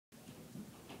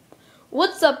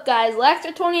What's up, guys?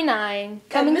 Laxter29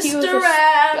 coming to you with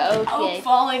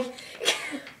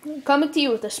coming to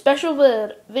you with a special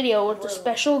video with a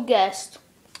special guest,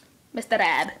 Mr.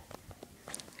 Ab.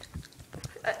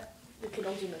 You can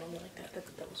don't zoom in on me like that.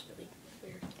 That was really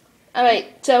weird. All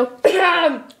right, so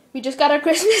we just got our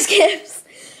Christmas gifts,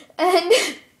 and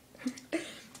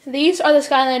these are the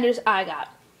Skylanders I got,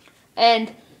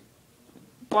 and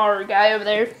bar guy over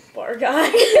there, Bar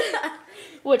guy.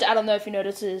 which I don't know if you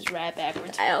noticed is right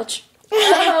backwards. Ouch.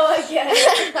 Oh, okay.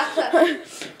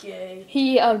 Okay.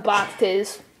 He unboxed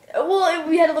his. Well,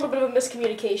 we had a little bit of a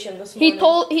miscommunication this morning.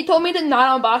 He told me to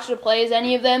not unbox or play as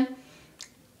any of them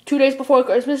 2 days before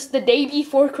Christmas. The day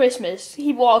before Christmas,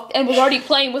 he walked and was already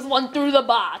playing with one through the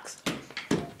box.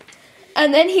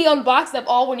 And then he unboxed them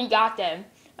all when he got them.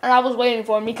 And I was waiting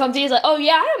for him. He comes in, he's like, "Oh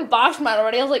yeah, I unboxed mine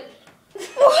already." I was like,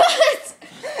 "What?"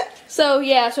 So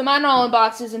yeah, so mine are all in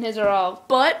boxes and his are all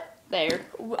there.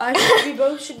 We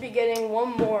both should be getting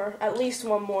one more, at least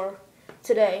one more,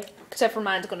 today. Except for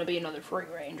mine's gonna be another Free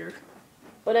Ranger.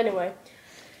 But anyway,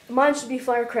 mine should be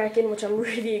Firecracking, which I'm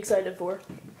really excited for.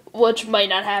 Which might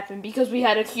not happen because we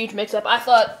had a huge mix-up. I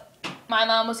thought my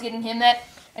mom was getting him that,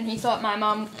 and he thought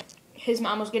his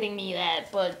mom was getting me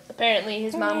that. But apparently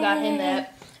his mom got him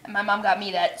that, and my mom got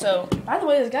me that. So, by the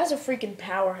way, this guy's a freaking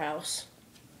powerhouse.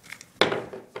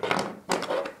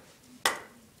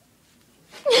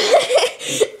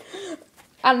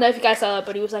 I don't know if you guys saw that,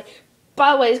 but he was like,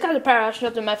 "By the way, this guy's a powerhouse,"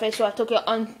 shoved it in my face, so I took it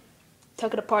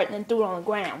apart and then threw it on the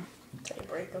ground.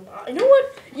 Break them. You know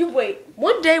what? You wait.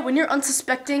 One day when you're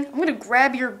unsuspecting, I'm gonna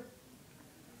grab your.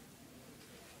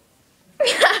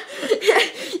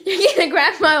 You're gonna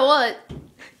grab my what?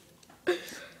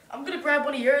 I'm gonna grab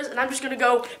one of yours, and I'm just gonna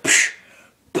go.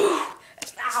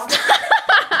 Ow.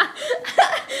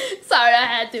 Sorry, I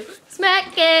had to.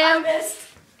 Smack him. I missed.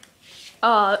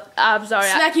 I'm sorry.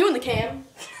 Smack you in the cam.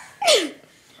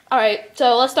 Alright,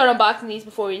 so let's start unboxing these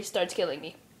before he starts killing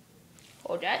me.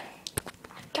 Hold that.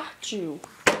 Got you.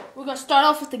 We're gonna start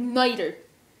off with Igniter.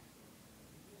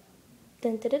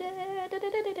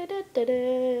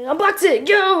 Unbox it,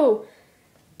 go!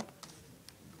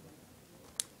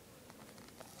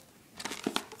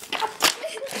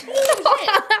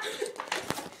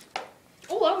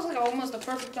 Oh, that was like almost a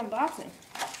perfect unboxing.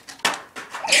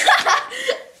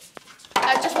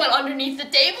 I just went underneath the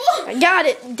table. I got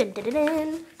it.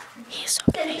 He's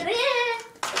okay.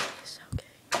 He's okay.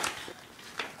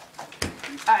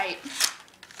 Alright.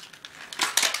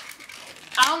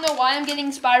 I don't know why I'm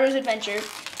getting Spyro's Adventure.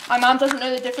 My mom doesn't know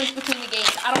the difference between the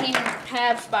games. I don't even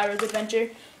have Spyro's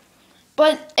Adventure.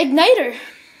 But Igniter.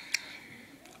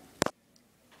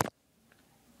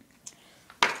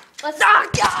 Let's. Oh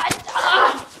God!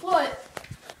 Ah, what?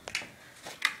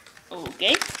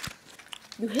 Okay.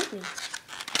 You hit me.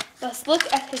 Let's look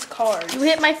at his cards. You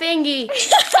hit my thingy.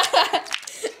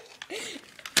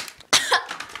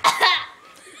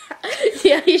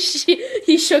 Yeah,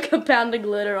 he shook a pound of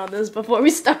glitter on this before we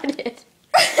started.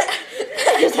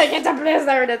 He's like, it's a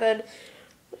blizzard, and then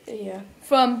yeah.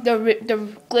 From the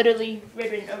glittery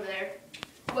ribbon over there.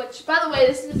 Which, by the way,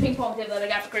 this is a ping pong table that I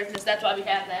got for Christmas. That's why we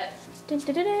have that. And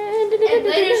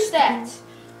later stats: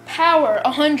 power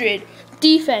 100,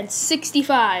 defense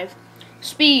 65,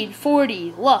 speed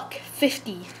 40, luck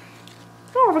 50.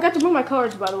 Oh, I forgot to bring my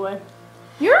cards, by the way.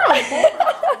 You're on board.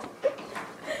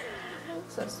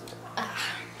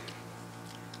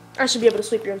 I should be able to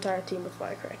sweep your entire team with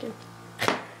Firecracking.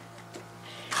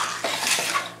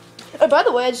 Oh, by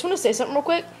the way, I just want to say something real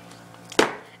quick.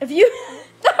 If you...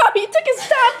 No, you took his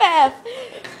top half!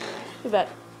 Give it back.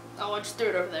 Oh, I just threw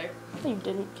it over there. No, you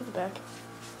didn't. Give it back.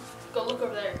 Go look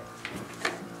over there.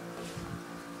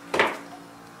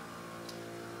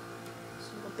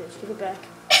 Son of a bitch, give it back.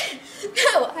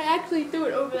 No, I actually threw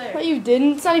it over there. No, you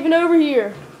didn't. It's not even over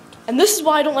here. And this is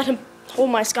why I don't let him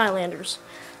hold my Skylanders.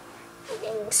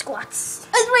 Squats.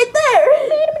 It's right there.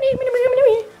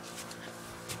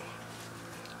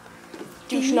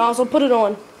 Douche nozzle, put it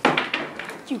on.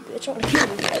 You bitch, I'm gonna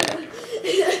kill you.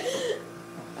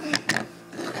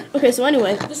 Okay, so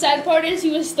anyway. The sad part is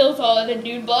he was still taller than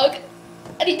Dune Bug,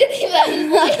 and he didn't even have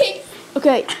his legs.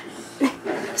 Okay,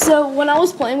 so when I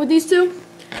was playing with these two,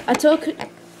 I took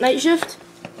Night Shift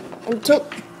and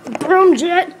took Broom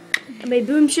Jet and made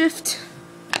Boom Shift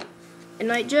and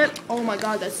Night Jet. Oh my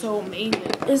God, that's so amazing.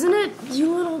 Isn't it?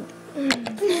 You little...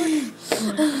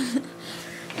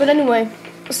 But anyway,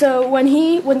 so when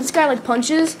this guy like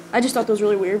punches, I just thought that was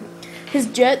really weird. His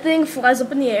jet thing flies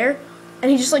up in the air, and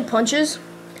he just like punches.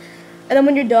 And then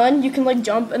when you're done, you can like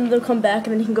jump, and they'll come back,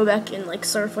 and then you can go back and like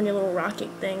surf on your little rocket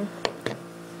thing.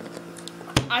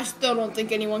 I still don't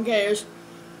think anyone cares.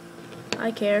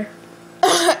 I care.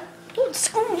 Oh,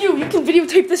 screw you. You can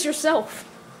videotape this yourself.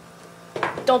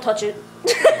 Don't touch it.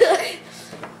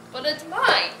 But it's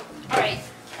mine. Alright.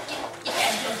 Get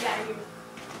that junk out of here.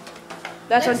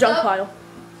 That's our Next junk up, pile.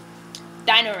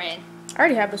 Dino Ran. I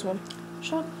already have this one.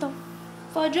 Shut the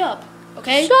fudge up.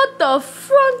 Okay? Shut the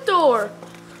front door.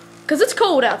 Because it's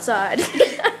cold outside.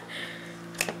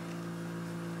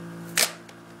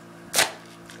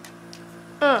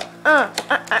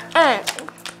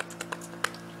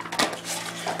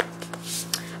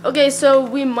 Okay, so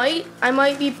we might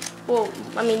be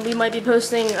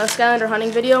posting a Skylander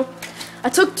hunting video. I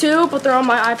took 2, but they're on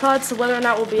my iPod, so whether or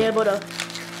not we'll be able to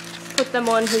put them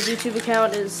on his YouTube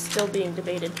account is still being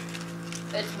debated.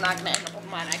 It's not gonna end up on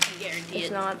mine, I can guarantee it.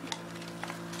 It's not.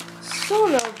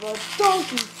 Son of a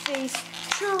donkey face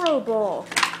churro ball.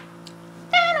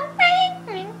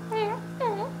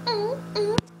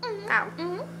 Ow.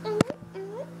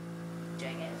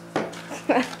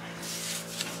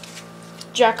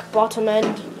 Jack bottom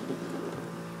end.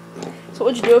 So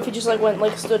what'd you do if he just like went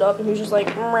like stood up and he was just like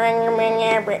I'd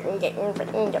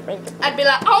be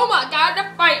like, oh my god,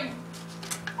 they're fighting.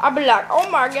 I'd be like, oh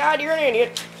my god, you're an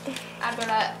idiot. I'd be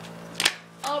like,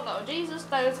 oh no, Jesus,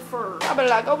 that is a fur. I'd be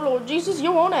like, oh Lord Jesus,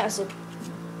 you on acid.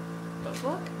 The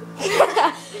fuck?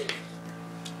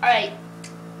 Alright.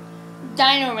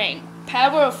 Dino Ring.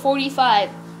 Power of 45.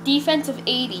 Defense of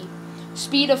 80.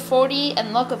 Speed of 40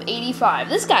 and luck of 85.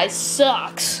 This guy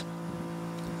sucks.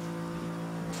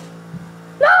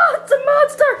 No, it's a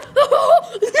monster!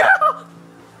 No!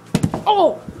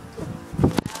 Oh!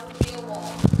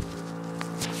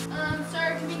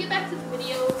 Sir, can we get back to the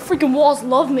video? Freaking walls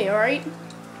love me, alright?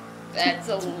 That's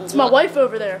a It's my wife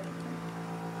over there.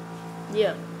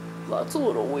 Yeah. That's a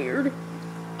little weird.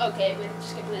 Okay, we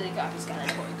just completely got this guy.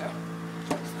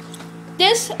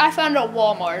 This I found at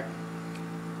Walmart.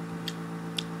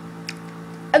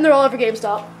 And they're all over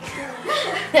GameStop.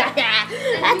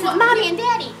 That's mommy and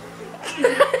daddy.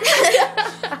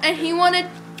 And he wanted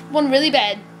one really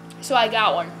bad, so I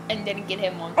got one and didn't get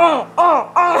him one.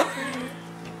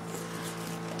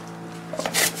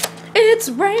 It's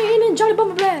raining Johnny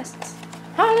Bumper Blasts.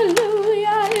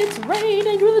 Hallelujah, it's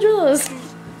raining Drilla Drillas.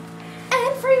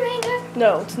 And Free Ranger.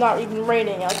 No, it's not even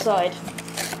raining outside.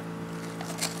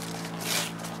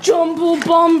 Jumble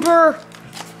Bumper.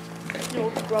 You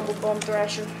old Grumble Bum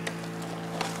Thrasher.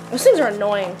 Those things are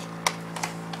annoying.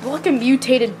 They're like a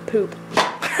mutated poop.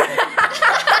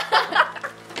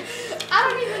 I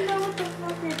don't even know what the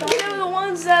fuck you're talking You know the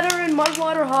ones that are in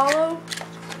Mudwater Hollow?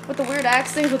 With the weird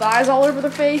axe things with eyes all over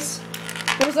their face?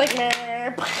 It was like,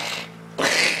 meh.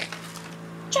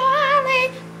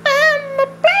 Charlie, I'm the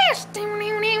best.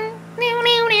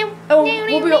 Oh,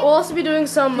 we'll also be doing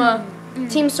some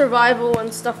team survival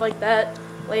and stuff like that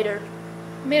later.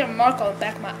 I made a mark on the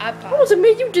back of my iPod. What was it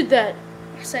made you did that?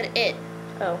 I said it.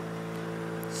 Oh.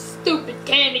 Stupid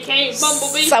candy cane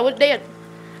bumblebee. So it did.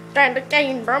 Candy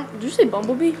cane bumblebee. Did you say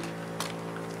bumblebee?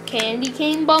 Candy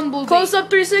cane bumblebee. Close up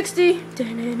 360.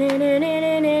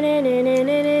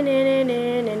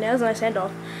 That was a nice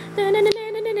handoff.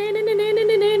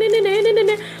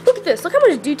 Look at this. Look how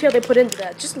much detail they put into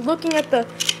that. Just looking at the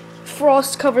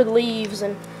frost-covered leaves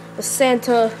and the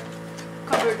Santa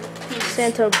Covered.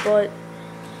 butt.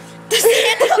 The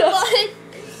Santa butt.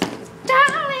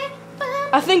 Darling.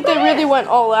 I think they really went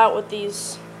all out with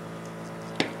these.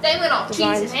 They went all cheese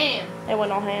Designs. and ham. They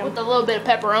went all ham. With a little bit of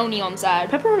pepperoni on the side.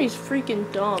 Pepperoni's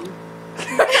freaking dumb.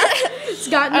 It's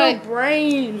got no Alright.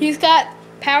 brain. He's got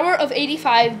power of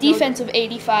 85, defense of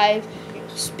 85,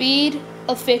 speed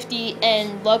of 50,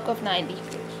 and luck of 90.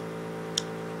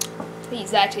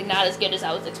 He's actually not as good as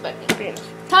I was expecting.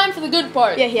 Time for the good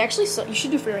part. Yeah, he actually. You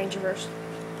should do Free Ranger first.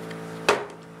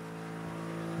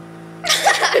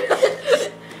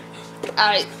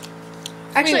 Alright.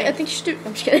 Actually, Ranger. I think you should do.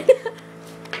 I'm just kidding.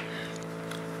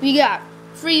 We got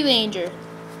Free Ranger,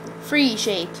 Free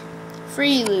Shake,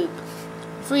 Free Loop,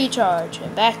 Free Charge,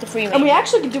 and back to Free Ranger. And we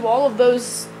actually can do all of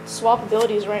those swap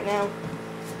abilities right now.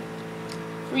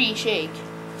 Free Shake.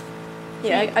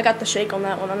 Yeah, I got the shake on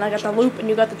that one, and I got the loop, and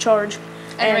you got the charge.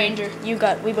 And Ranger.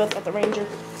 We both got the Ranger.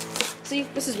 See,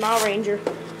 this is my Ranger.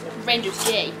 Ranger's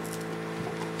gay.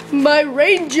 My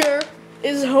Ranger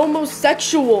is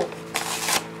homosexual,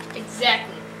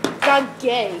 Exactly. not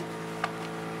gay.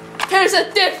 There's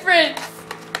a difference.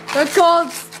 They're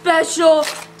called special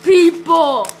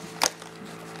people.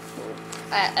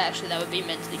 Actually, that would be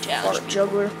mentally Or challenged.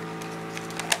 juggler.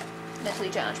 Mentally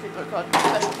challenged people are called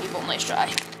special people. Nice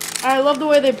try. I love the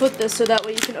way they put this, so that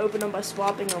way you can open them by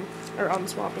swapping them. Or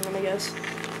unswapping them, I guess.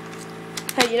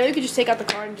 Hey, you know you could just take out the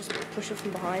card and just push it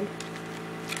from behind.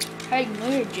 Hey, no,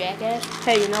 you're a jackass.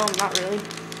 Hey, you know I'm not really.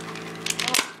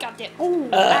 Oh, God God damn. Ooh,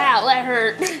 wow, that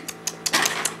hurt.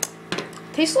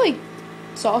 Tastes like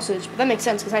sausage, but that makes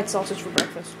sense because I had sausage for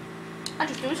breakfast. I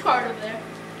just threw his card over there.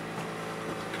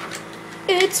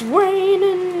 It's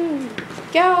raining,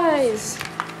 guys.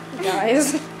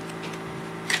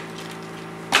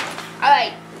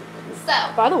 Alright,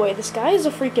 so, By the way, this guy is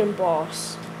a freaking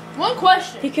boss. one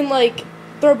question. He can like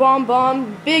throw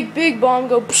bomb, big bomb,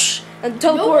 go psh, and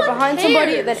teleport one behind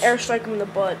somebody, and then cares. airstrike him in the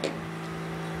butt.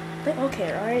 They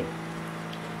okay, alright?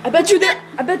 I bet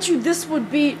you this would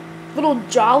be little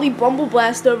jolly Bumble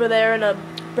Blast over there in a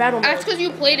battle That's mode. because you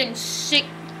played in sick.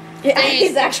 Yeah,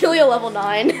 he's actually a level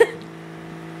 9.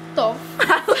 The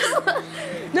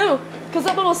No, because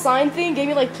that little sign thing gave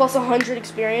me like plus 100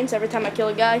 experience every time I kill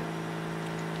a guy.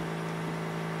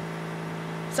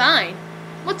 sign.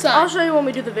 What sign? I'll show you when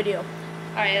we do the video.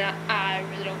 Alright, I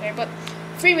really don't care, but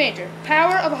free ranger.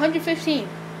 Power of 115.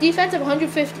 Defense of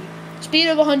 150. Speed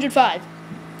of 105.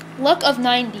 Luck of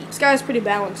 90. This guy's pretty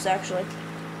balanced, actually.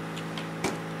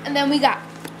 And then we got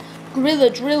Gorilla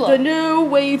The Drilla. new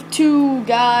Wave 2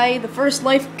 guy, the first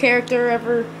life character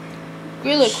ever.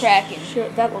 Gorilla Kraken.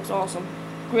 Shit, that looks awesome.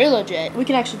 Gorilla Jet. We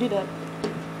can actually do that.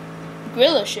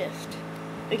 Gorilla Shift.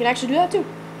 We can actually do that too.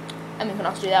 I mean, we can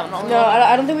also do that one. No,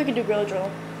 I don't think we can do Gorilla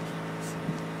Drill.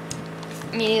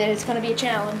 Me neither. It's gonna be a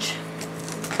challenge.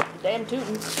 Damn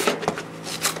tootin'.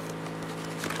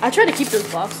 I try to keep those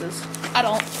boxes. I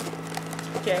don't.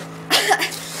 Okay.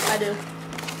 I do.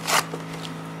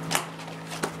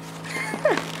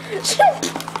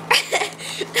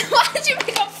 Why did you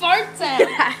make a fart sound?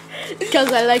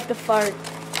 Because I like the fart.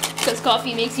 Because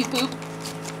coffee makes you poop.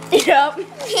 Yep.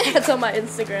 That's on my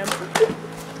Instagram.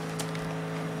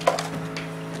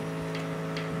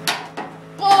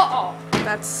 Oh,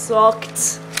 That sucked.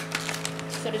 so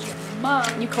does your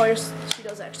mom. You call your... She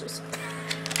does actually suck.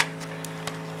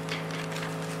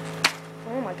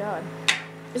 Oh my god.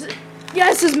 Is it...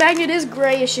 Yes, his magnet is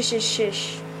grayish.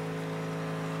 Shish.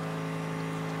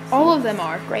 All of them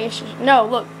are. Grayish. No,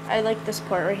 look. I like this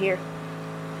part right here.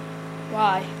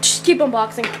 Why? Just keep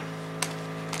unboxing.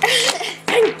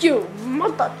 Thank you,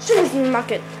 mother cheese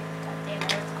nugget. Goddamn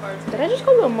Earth cards. Did I just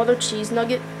call you a mother cheese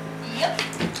nugget? Yep.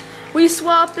 We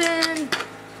swapping.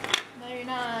 No, you're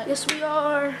not. Yes, we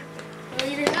are. No,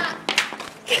 you're not.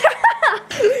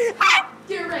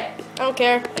 You're right. I don't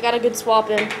care. I got a good swap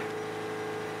in.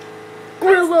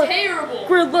 Gorilla. Terrible.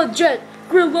 Gorilla Jet.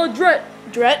 Gorilla Dread.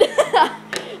 Dread?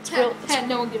 It's Gorilla.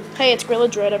 No one gives. Hey, it's Gorilla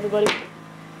Dread, everybody.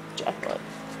 Jackpot.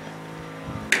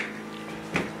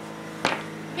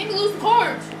 Made me lose the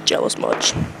cards. Jealous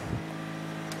much.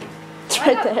 It's Why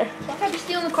right not- there. Why can't I be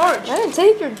stealing the cards? I didn't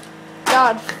take your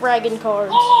god fragging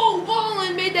cards. Oh,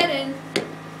 Ballin made that in.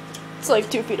 It's like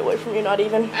 2 feet away from you, not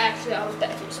even. Actually, I was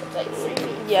back here, so it's like 3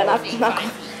 feet. Yeah, 4 not, feet, not.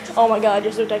 5 feet. Oh my god,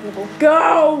 you're so technical.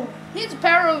 Go! He has a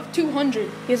power of 200.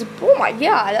 He has a, oh my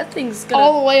god, that thing's gonna.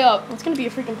 All the way up. It's gonna be a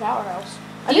freaking powerhouse.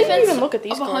 I didn't even look at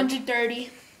these of cards. 130.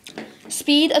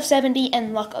 Speed of 70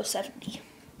 and luck of 70.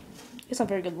 It's not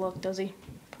very good luck, does he?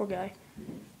 Poor guy.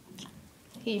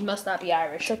 He must not be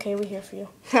Irish. It's okay, we're here for you.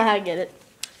 I get it.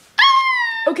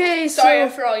 Okay, Sorry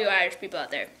so for all you Irish people out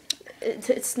there.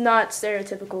 it's not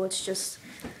stereotypical. It's just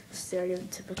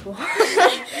stereotypical.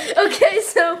 Okay,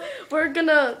 so we're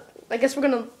gonna. I guess we're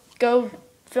gonna go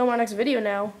film our next video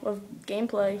now of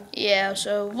gameplay. Yeah,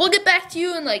 so we'll get back to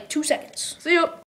you in like 2 seconds. See ya.